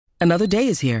Another day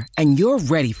is here, and you're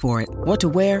ready for it. What to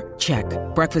wear? Check.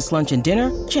 Breakfast, lunch, and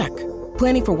dinner? Check.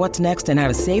 Planning for what's next and how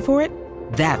to save for it?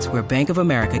 That's where Bank of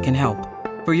America can help.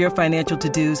 For your financial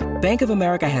to-dos, Bank of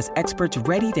America has experts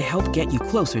ready to help get you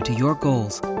closer to your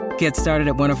goals. Get started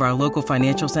at one of our local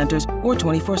financial centers or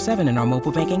 24/7 in our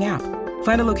mobile banking app.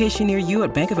 Find a location near you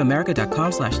at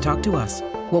bankofamerica.com/talktous.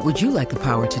 What would you like the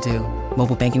power to do?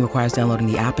 Mobile banking requires downloading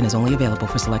the app and is only available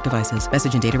for select devices.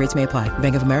 Message and data rates may apply.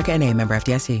 Bank of America N.A., member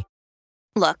FDIC.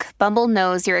 Look, Bumble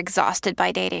knows you're exhausted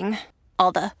by dating.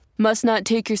 All the must not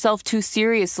take yourself too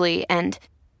seriously and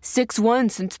 6'1"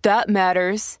 since that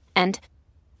matters. And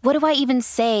what do I even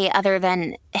say other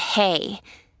than, hey?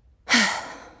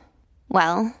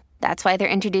 Well, that's why they're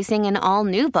introducing an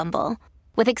all-new Bumble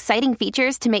with exciting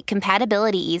features to make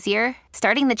compatibility easier,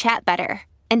 starting the chat better,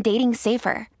 and dating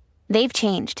safer. They've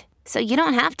changed, so you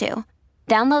don't have to.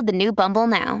 Download the new Bumble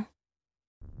now.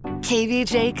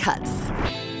 KVJ Cuts.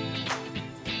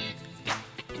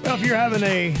 Well, if you're having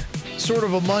a sort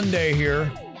of a Monday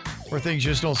here where things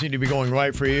just don't seem to be going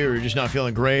right for you, or you're just not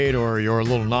feeling great, or you're a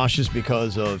little nauseous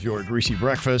because of your greasy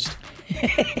breakfast.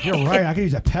 You're right. I could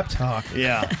use a pep talk.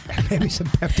 Yeah. Maybe some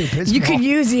Pepto-Bismol. You could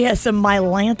use, some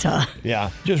Mylanta.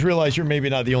 Yeah. Just realize you're maybe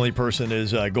not the only person that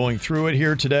is going through it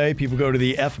here today. People go to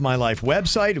the F My Life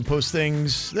website and post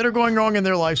things that are going wrong in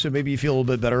their life, so maybe you feel a little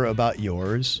bit better about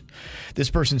yours. This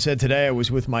person said today, I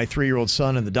was with my 3-year-old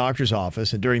son in the doctor's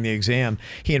office, and during the exam,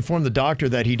 he informed the doctor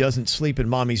that he doesn't sleep in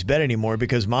mommy's bed anymore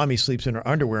because mommy sleeps in her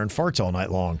underwear and farts all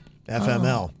night long.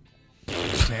 FML.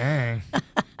 Dang.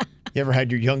 You ever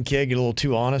had your young kid get a little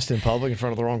too honest in public in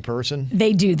front of the wrong person?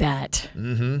 They do that.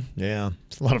 Mm-hmm. Yeah.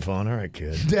 It's a lot of fun. All right,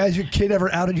 kid. Has your kid ever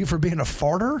outed you for being a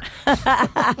farter?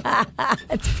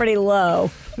 It's pretty low.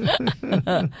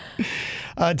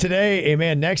 Today, a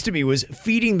man next to me was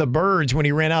feeding the birds when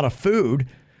he ran out of food.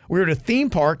 We were at a theme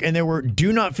park, and there were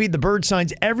do not feed the bird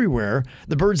signs everywhere.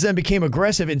 The birds then became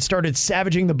aggressive and started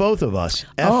savaging the both of us.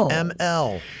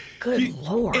 FML. Good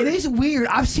Lord. It is weird.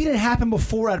 I've seen it happen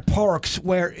before at parks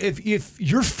where if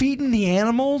you're feeding the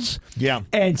animals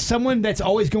and someone that's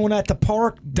always going at the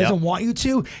park doesn't want you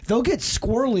to, they'll get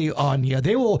squirrely on you.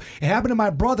 They will. It happened to my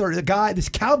brother. This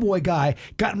cowboy guy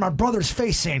got in my brother's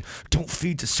face saying, "Don't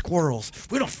feed the squirrels.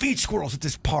 We don't feed squirrels at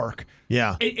this park."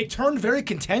 Yeah. It turned very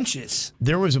contentious.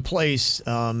 There was a place,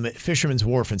 Fisherman's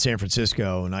Wharf in San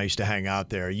Francisco, and I used to hang out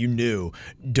there. You knew,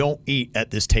 don't eat at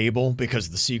this table because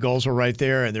the seagulls were right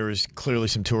there, and there was clearly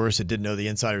some tourists that didn't know the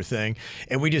insider thing.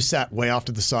 And we just sat way off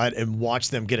to the side and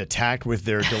watched them get attacked with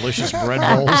their delicious bread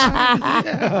rolls.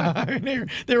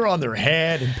 They were on their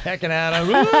head and pecking at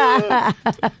them.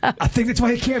 I think that's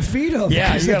why you can't feed them.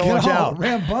 Yeah, you got to watch out.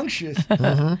 Rambunctious.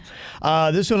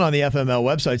 This one on the FML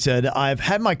website said, I've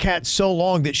had my cat so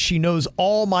long that she knows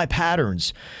all my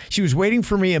patterns. She was waiting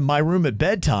for me in my room at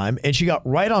bedtime, and she got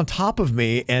right on top of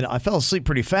me, and I fell asleep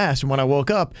pretty fast. And when I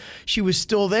woke up, she was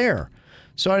still there.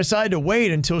 So I decided to wait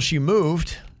until she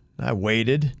moved. I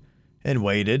waited and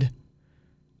waited.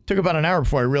 Took about an hour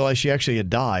before I realized she actually had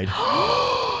died.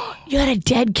 You had a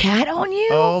dead cat on you?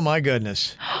 Oh, my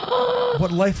goodness.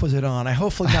 What life was it on? I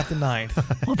hopefully got the 9th.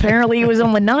 Well, apparently it was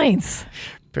on the 9th.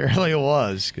 Apparently it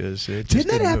was. Didn't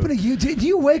that happen to you? Did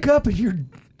you wake up and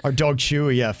Our dog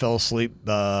Chewy, fell asleep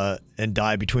and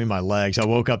died between my legs. I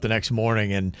woke up the next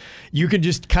morning, and you can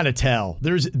just kind of tell.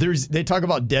 They talk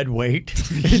about dead weight.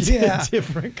 It's a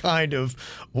different kind of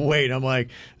weight. I'm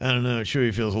like, I don't know,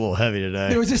 Chewy feels a little heavy today.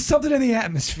 There was just something in the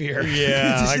atmosphere.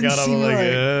 Yeah, I got up like,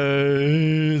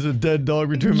 there's a dead dog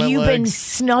between my legs. You've been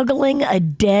snuggling a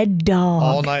dead dog.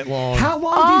 All night long. How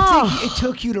long do you think it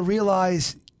took you to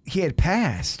realize he had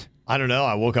passed? I don't know.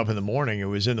 I woke up in the morning. It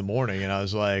was in the morning, and I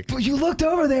was like... But you looked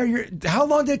over there. How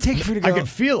long did it take for you to go? I could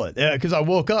feel it, because I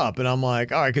woke up, and I'm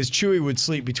like, all right, because Chewy would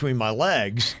sleep between my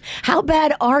legs. How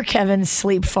bad are Kevin's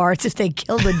sleep farts if they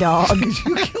kill the dog? Did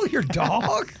you kill your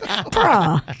dog?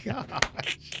 Bruh.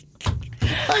 Gosh.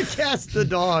 I cast the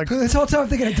dog. This whole time I'm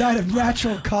thinking I died of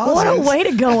natural causes. What a way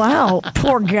to go out,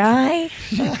 poor guy.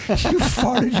 You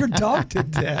farted your dog to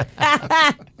death.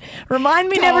 Remind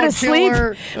me never to sleep.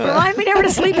 Remind me never to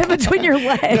sleep in between your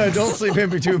legs. No, don't sleep in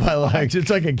between my legs. It's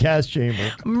like a gas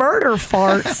chamber. Murder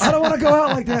farts. I don't want to go out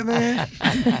like that,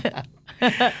 man.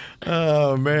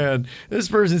 Oh, man. This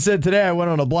person said today I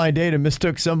went on a blind date and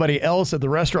mistook somebody else at the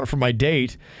restaurant for my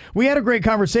date. We had a great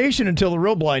conversation until the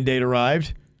real blind date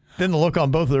arrived. Then the look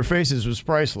on both of their faces was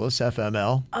priceless.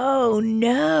 FML. Oh,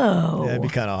 no. Yeah, it'd be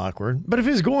kind of awkward. But if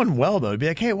it's going well, though, it'd be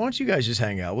like, hey, why don't you guys just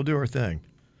hang out? We'll do our thing.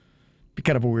 Be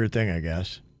kind of a weird thing, I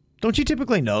guess. Don't you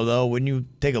typically know, though, when you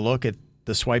take a look at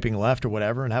the swiping left or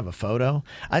whatever and have a photo.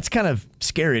 It's kind of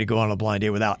scary to go on a blind date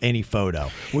without any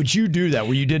photo. Would you do that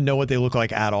where you didn't know what they look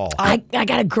like at all? I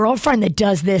got a girlfriend that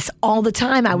does this all the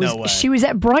time. She was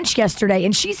at brunch yesterday,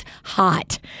 and she's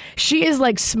hot. She is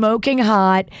like smoking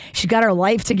hot. She's got her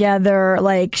life together.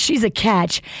 Like, she's a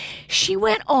catch. She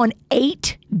went on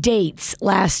 8 dates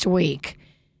last week.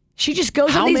 She just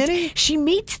goes on these. How many? She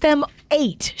meets them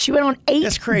 8. She went on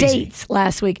 8 dates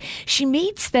last week. She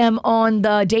meets them on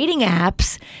the dating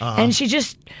apps, and she's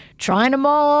just trying them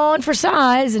all on for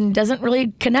size and doesn't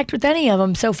really connect with any of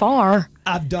them so far.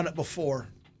 I've done it before.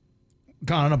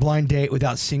 Gone on a blind date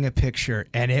without seeing a picture,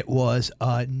 and it was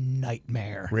a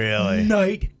nightmare. Really?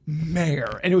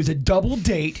 Nightmare. And it was a double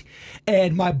date,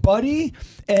 and my buddy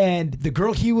and the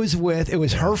girl he was with, it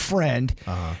was her friend,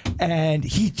 and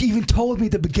he even told me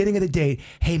at the beginning of the date,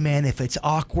 hey, man, if it's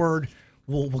awkward,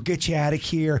 we'll get you out of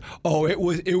here. Oh, it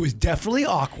was definitely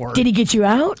awkward. Did he get you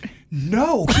out?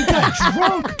 No, he got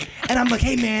drunk. And I'm like,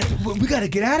 hey, man, we got to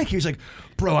get out of here. He's like,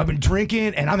 bro, I've been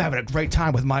drinking, and I'm having a great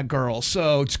time with my girl,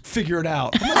 so just figure it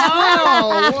out. Like,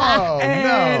 whoa,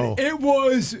 and it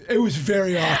was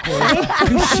very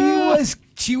awkward.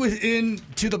 She was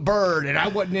into the bird, and I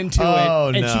wasn't into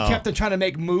it. And she kept on trying to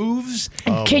make moves.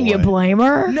 Can you blame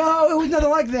her? No, it was nothing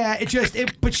like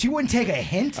that. But she wouldn't take a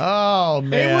hint. Oh,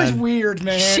 man. It was weird,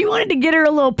 man. She wanted to get her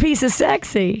a little piece of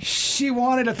sexy. She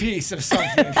wanted a piece of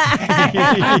something.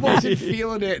 I wasn't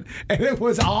feeling it, and it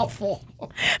was awful.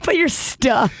 But you're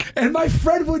stuck. And my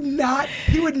friend would not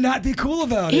be cool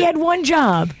about it. He had one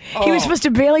job. He was supposed to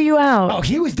bail you out. Oh,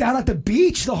 he was down at the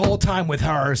beach the whole time with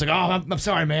her. It's like, I'm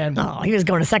sorry, man. Oh, he was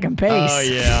going to second base. Oh,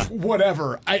 yeah.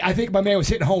 Whatever. I think my man was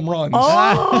hitting home runs.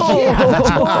 Oh. Yeah, that's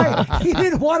why he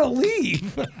didn't want to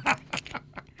leave.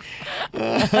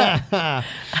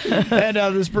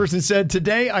 And this person said,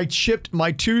 today I chipped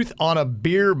my tooth on a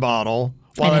beer bottle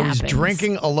while I was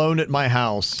drinking alone at my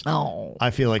house. Oh.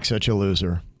 I feel like such a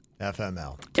loser.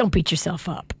 FML. Don't beat yourself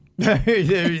up.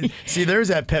 See, there's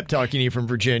that pep talk you need from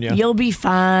Virginia. You'll be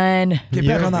fine. Get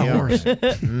back on that horse.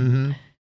 Mm-hmm.